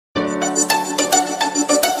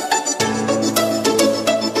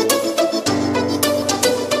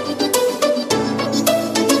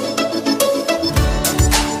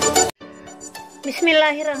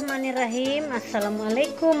Bismillahirrahmanirrahim.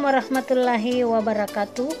 Assalamualaikum warahmatullahi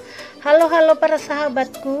wabarakatuh. Halo para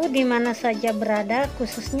sahabatku di mana saja berada,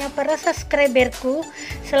 khususnya para subscriberku.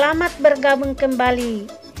 Selamat bergabung kembali.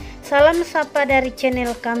 Salam sapa dari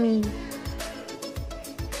channel kami.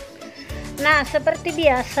 Nah, seperti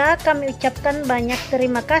biasa kami ucapkan banyak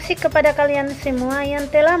terima kasih kepada kalian semua yang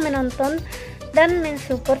telah menonton dan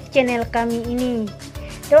mensupport channel kami ini.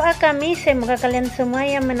 Doa kami semoga kalian semua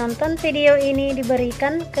yang menonton video ini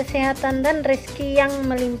diberikan kesehatan dan rezeki yang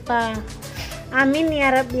melimpah. Amin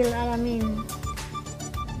ya rabbil alamin.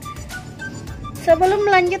 Sebelum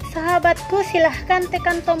lanjut sahabatku, silahkan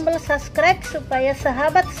tekan tombol subscribe supaya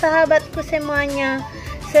sahabat-sahabatku semuanya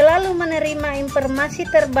selalu menerima informasi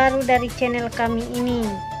terbaru dari channel kami ini.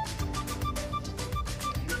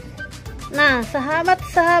 Nah,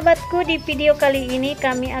 sahabat-sahabatku, di video kali ini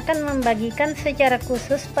kami akan membagikan secara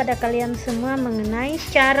khusus pada kalian semua mengenai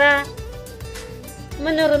cara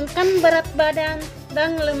menurunkan berat badan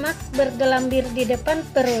dan lemak bergelambir di depan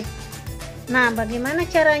perut. Nah, bagaimana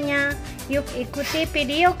caranya? Yuk ikuti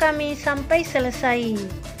video kami sampai selesai.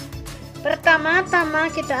 Pertama-tama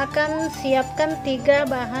kita akan siapkan 3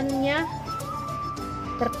 bahannya.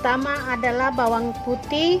 Pertama adalah bawang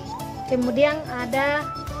putih, kemudian ada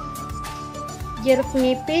jeruk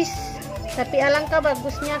nipis, tapi alangkah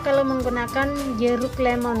bagusnya kalau menggunakan jeruk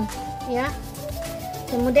lemon ya.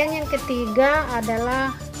 Kemudian yang ketiga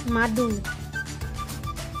adalah madu.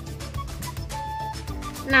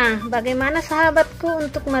 Nah, bagaimana sahabatku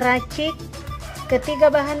untuk meracik ketiga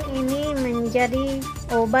bahan ini menjadi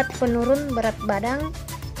obat penurun berat badan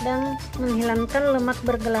dan menghilangkan lemak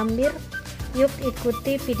bergelambir? Yuk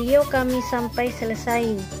ikuti video kami sampai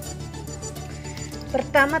selesai.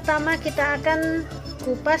 Pertama-tama kita akan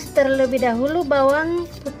kupas terlebih dahulu bawang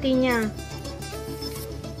putihnya.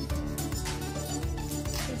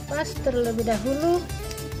 Kupas terlebih dahulu.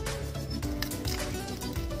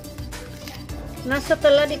 Nah,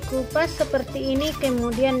 setelah dikupas seperti ini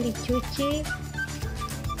kemudian dicuci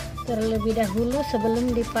terlebih dahulu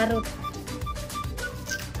sebelum diparut.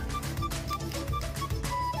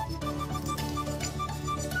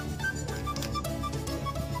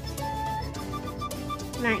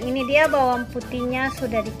 Nah, ini dia bawang putihnya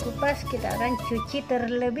sudah dikupas, kita akan cuci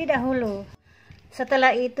terlebih dahulu.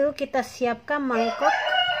 Setelah itu kita siapkan mangkok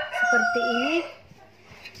seperti ini.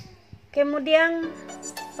 Kemudian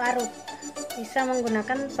parut. Bisa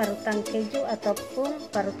menggunakan parutan keju ataupun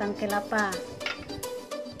parutan kelapa.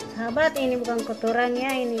 Sahabat, ini bukan kotoran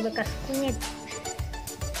ya, ini bekas kunyit.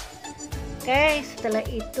 Oke, setelah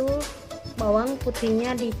itu bawang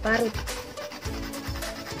putihnya diparut.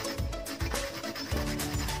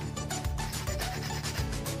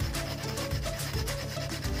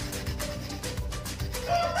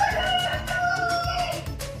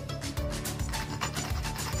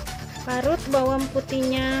 Parut bawang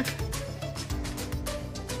putihnya.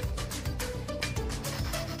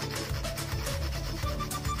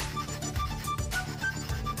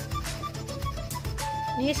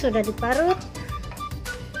 Ini sudah diparut.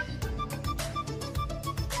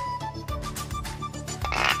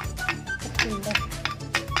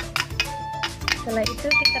 Setelah itu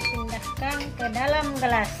kita pindahkan ke dalam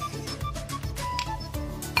gelas.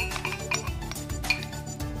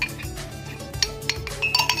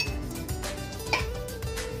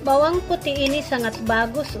 Bawang putih ini sangat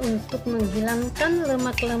bagus untuk menghilangkan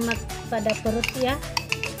lemak-lemak pada perut ya.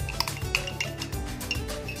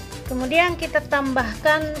 Kemudian kita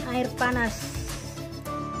tambahkan air panas.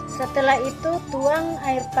 Setelah itu tuang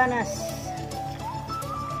air panas.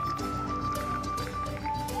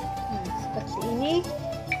 Nah, seperti ini.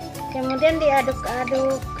 Kemudian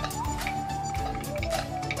diaduk-aduk.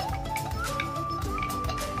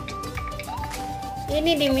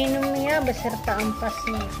 Ini diminum ya beserta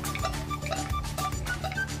ampasnya.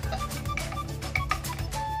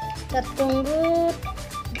 Kita tunggu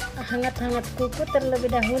hangat-hangat kuku terlebih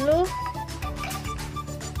dahulu.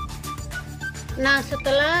 Nah,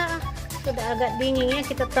 setelah sudah agak dingin ya,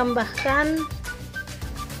 kita tambahkan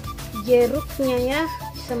jeruknya ya.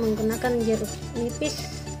 Bisa menggunakan jeruk nipis,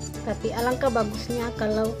 tapi alangkah bagusnya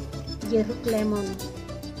kalau jeruk lemon.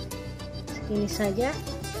 Segini saja.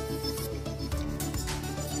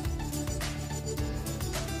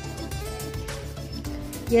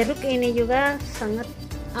 Jeruk ini juga sangat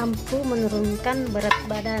ampuh menurunkan berat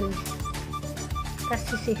badan. Kita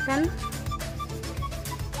sisihkan.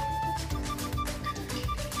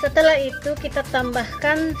 Setelah itu kita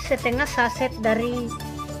tambahkan setengah saset dari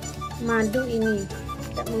madu ini.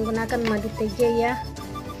 Kita menggunakan madu TJ ya.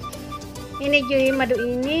 Ini juga madu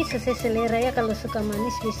ini sesuai selera ya, kalau suka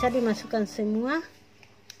manis bisa dimasukkan semua.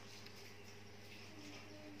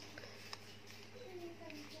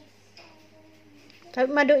 Tapi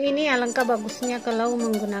madu ini alangkah bagusnya kalau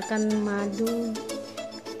menggunakan madu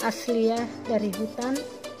asli ya, dari hutan.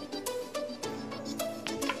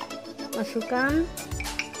 Masukkan,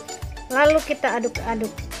 lalu kita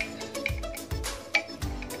aduk-aduk.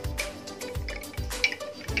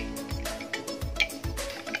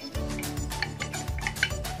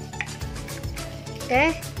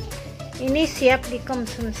 Oke, ini siap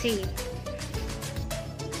dikonsumsi.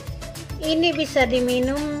 Ini bisa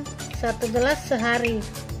diminum 1 gelas sehari.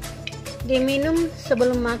 Diminum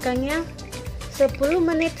sebelum makannya, 10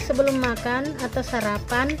 menit sebelum makan atau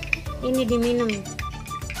sarapan ini diminum.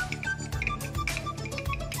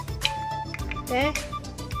 Oke,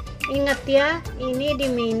 ingat ya, ini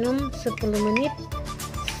diminum 10 menit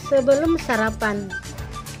sebelum sarapan.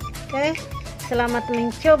 Oke, selamat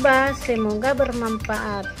mencoba, semoga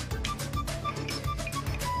bermanfaat.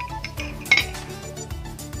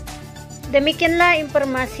 Demikianlah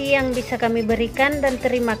informasi yang bisa kami berikan, dan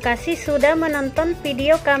terima kasih sudah menonton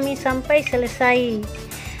video kami sampai selesai.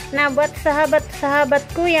 Nah, buat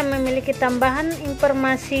sahabat-sahabatku yang memiliki tambahan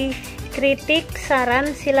informasi, kritik,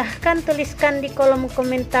 saran, silahkan tuliskan di kolom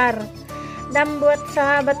komentar. Dan buat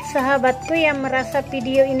sahabat-sahabatku yang merasa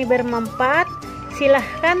video ini bermanfaat,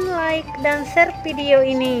 silahkan like dan share video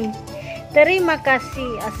ini. Terima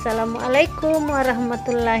kasih. Assalamualaikum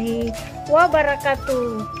warahmatullahi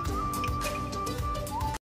wabarakatuh.